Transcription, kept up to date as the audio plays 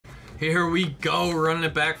Here we go, running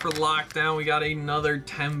it back for lockdown. We got another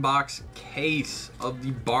 10-box case of the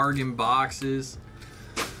bargain boxes.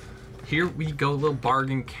 Here we go, little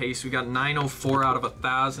bargain case. We got 904 out of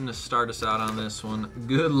 1,000 to start us out on this one.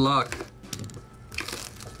 Good luck.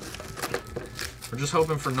 We're just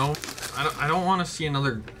hoping for no... I don't want to see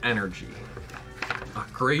another energy. A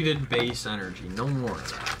graded base energy, no more.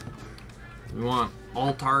 We want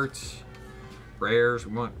alt arts, rares,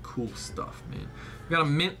 we want cool stuff, man. We got a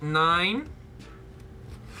mint 9.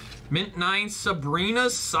 Mint 9 Sabrina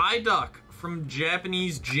Psyduck from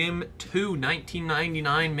Japanese Gym 2,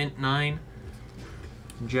 1999, mint 9.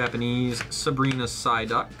 Japanese Sabrina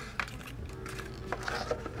Psyduck.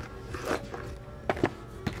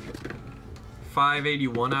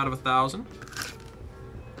 $581 out of 1,000.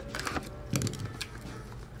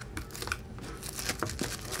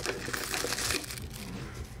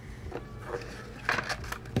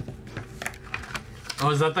 Oh,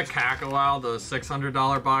 is that the Cacao, the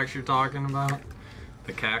 $600 box you're talking about?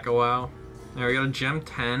 The Cacao. There, we got a Gem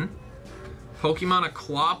 10. Pokemon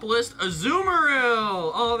Aquapolis,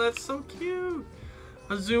 Azumarill! Oh, that's so cute.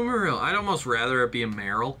 Azumarill. I'd almost rather it be a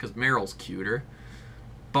Marill, because Marill's cuter.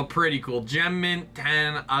 But pretty cool. Gem Mint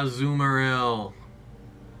 10 Azumarill.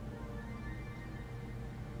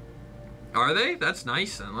 Are they? That's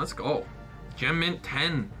nice then. Let's go. Gem Mint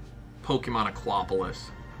 10 Pokemon Aquapolis.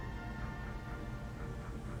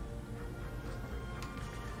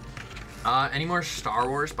 Any more Star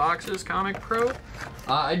Wars boxes, Comic Pro?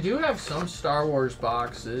 I do have some Star Wars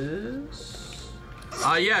boxes.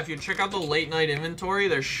 Yeah, if you check out the late night inventory,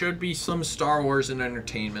 there should be some Star Wars and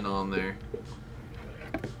entertainment on there.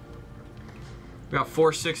 We got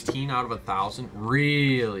 416 out of 1,000.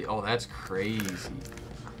 Really? Oh, that's crazy.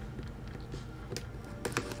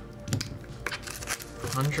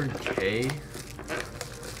 100K?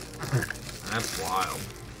 That's wild.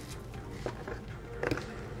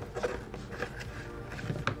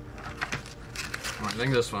 I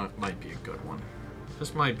think this one might be a good one.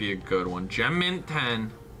 This might be a good one. Gem Mint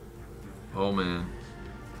 10. Oh, man.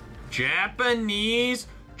 Japanese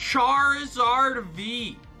Charizard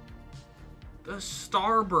V. The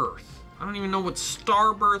Starbirth. I don't even know what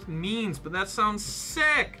Starbirth means, but that sounds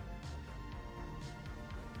sick.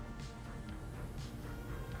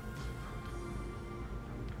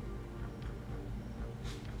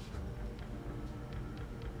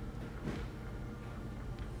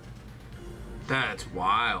 That's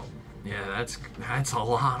wild. Yeah, that's a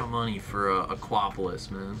lot of money for Aquapolis,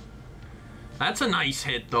 man. That's a nice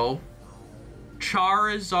hit, though.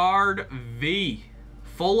 Charizard V.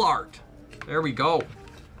 Full art. There we go.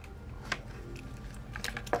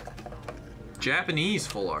 Japanese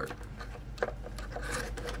full art.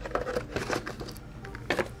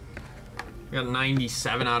 We got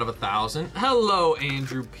 97 out of 1,000. Hello,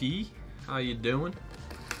 Andrew P. How you doing?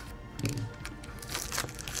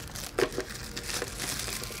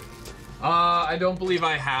 I don't believe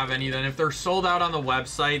I have any then. If they're sold out on the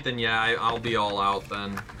website, then yeah, I'll be all out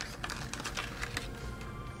then.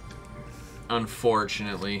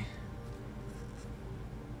 Unfortunately.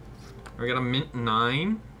 We got a mint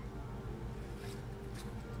 9.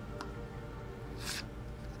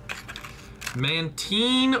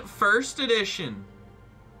 Mantine First Edition.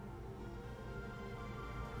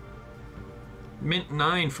 Mint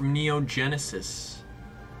 9 from Neo Genesis.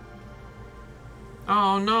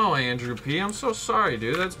 Oh no, Andrew P. I'm so sorry,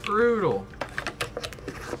 dude. That's brutal.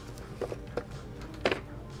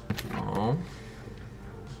 Oh.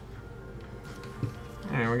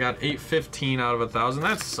 And we got 815 out of 1,000.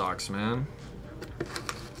 That sucks, man.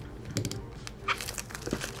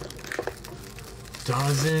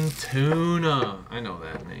 Dozen Tuna. I know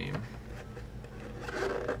that name.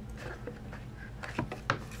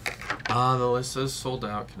 The list says sold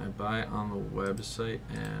out. Can I buy it on the website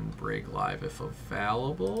and break live if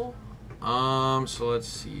available? So let's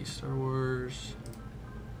see. Star Wars.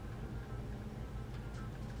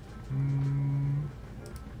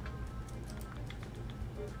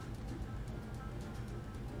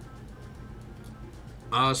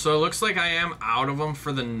 So it looks like I am out of them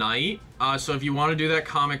for the night. So if you want to do that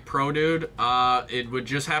Comic Pro, dude, it would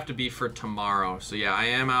just have to be for tomorrow. So yeah, I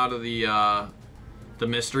am out of the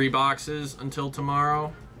mystery boxes until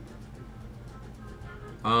tomorrow.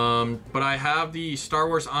 But I have the Star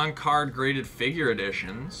Wars on-card graded figure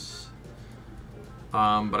editions.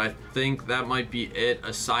 But I think that might be it,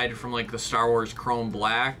 aside from like the Star Wars Chrome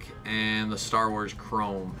Black and the Star Wars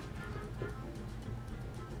Chrome.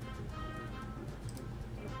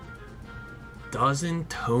 Dozen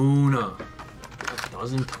Tuna.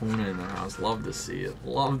 Dozen Tuna in the house. Love to see it.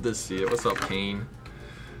 Love to see it. What's up, Kane?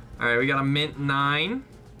 Alright, we got a mint 9.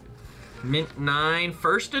 Mint 9,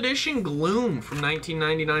 first edition Gloom from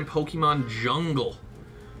 1999 Pokemon Jungle.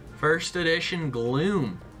 First edition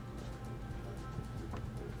Gloom.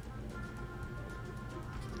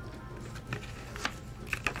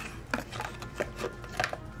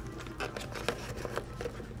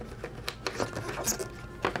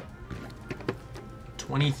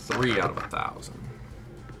 $23 out of 1,000.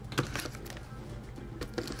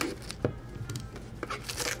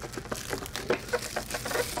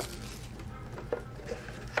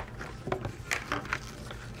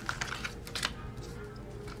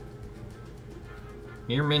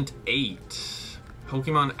 Near Mint 8.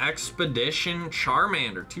 Pokemon Expedition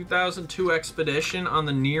Charmander. 2002 Expedition on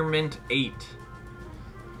the Near Mint 8.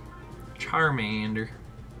 Charmander.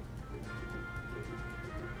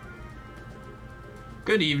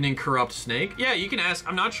 Good evening, Corrupt Snake. Yeah, you can ask.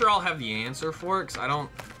 I'm not sure I'll have the answer for it because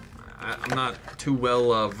I'm not too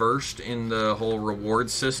well versed in the whole reward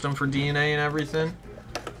system for DNA and everything.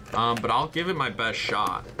 But I'll give it my best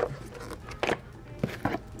shot.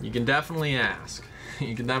 You can definitely ask.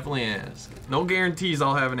 You can definitely ask. No guarantees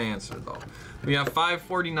I'll have an answer though. We have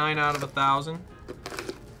 549 out of 1,000.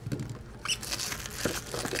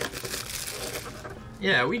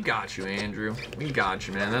 Yeah, we got you, Andrew. We got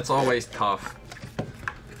you, man. That's always tough.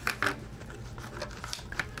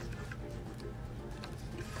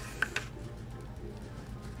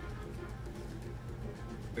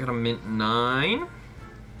 We got a Mint 9.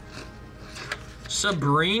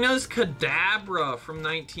 Sabrina's Kadabra from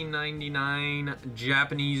 1999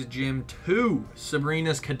 Japanese Gym 2.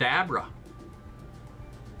 Sabrina's Kadabra.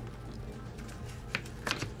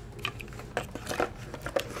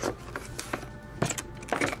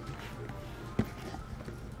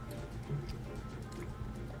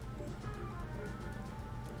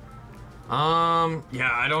 Yeah,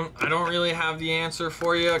 I don't really have the answer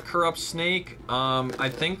for you, Corrupt Snake. I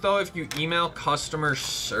think though if you email customer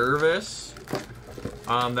service,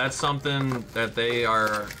 that's something that they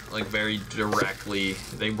are like very directly,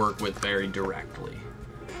 they work with very directly.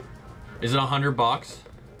 Is it $100? All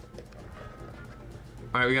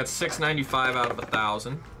right, we got 695 out of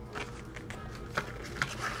 1,000.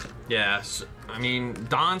 Yes, I mean,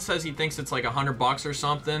 Don says he thinks it's like $100 or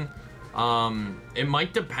something. It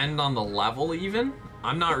might depend on the level even.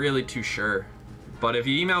 I'm not really too sure. But if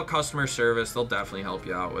you email customer service, they'll definitely help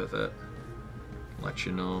you out with it. Let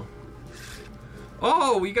you know.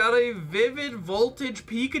 Oh, we got a Vivid Voltage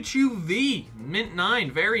Pikachu V. Mint 9,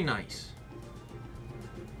 very nice.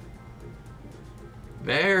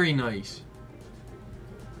 Very nice.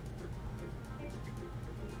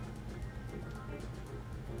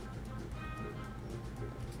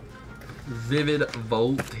 Vivid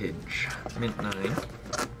Voltage. Mint 9.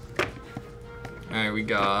 Alright, we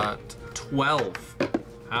got 12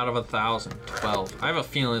 out of 1,000. 12. I have a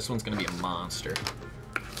feeling this one's gonna be a monster.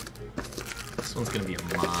 This one's gonna be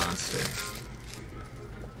a monster.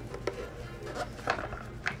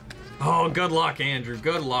 Oh, good luck, Andrew.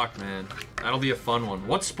 Good luck, man. That'll be a fun one.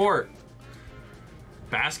 What sport?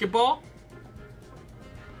 Basketball?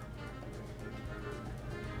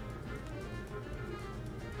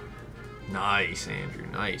 Nice, Andrew.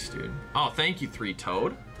 Nice, dude. Oh, thank you,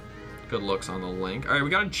 3-Toad. Good looks on the link. All right, we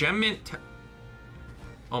got a Gem Mint.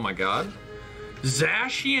 Oh my God.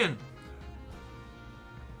 Zacian.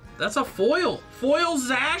 That's a foil. Foil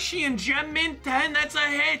Zacian, Gem Mint 10. That's a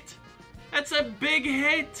hit. That's a big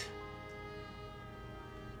hit.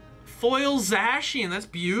 Foil Zacian. That's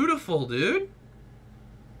beautiful, dude.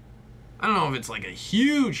 I don't know if it's like a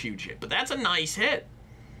huge hit, but that's a nice hit.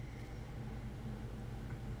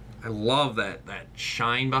 I love that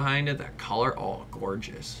shine behind it, that color. Oh,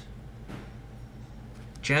 gorgeous.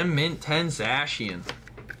 Gem Mint 10 Zacian.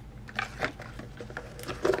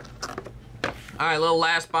 All right, little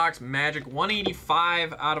last box magic.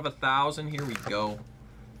 185 out of 1,000. Here we go.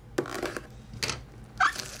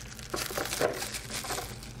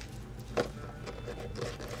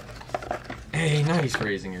 Hey, nice,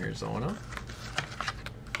 Raising Arizona.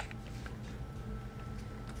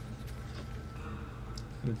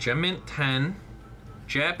 Gem Mint 10.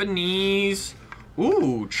 Japanese.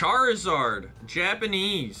 Ooh, Charizard.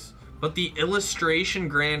 Japanese. But the illustration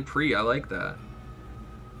Grand Prix. I like that.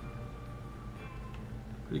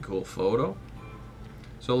 Pretty cool photo.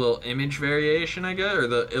 So a little image variation, I guess, or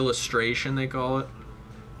the illustration they call it.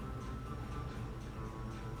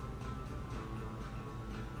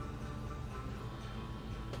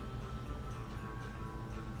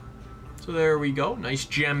 So there we go. Nice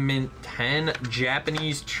Gem Mint 10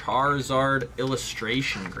 Japanese Charizard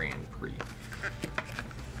illustration Grand Prix.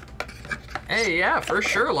 Hey, yeah, for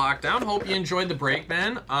sure, Lockdown. Hope you enjoyed the break,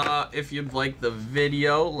 man. If you'd like the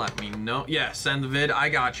video, let me know. Yeah, send the vid. I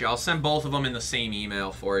got you. I'll send both of them in the same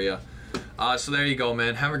email for you. So there you go,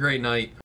 man. Have a great night.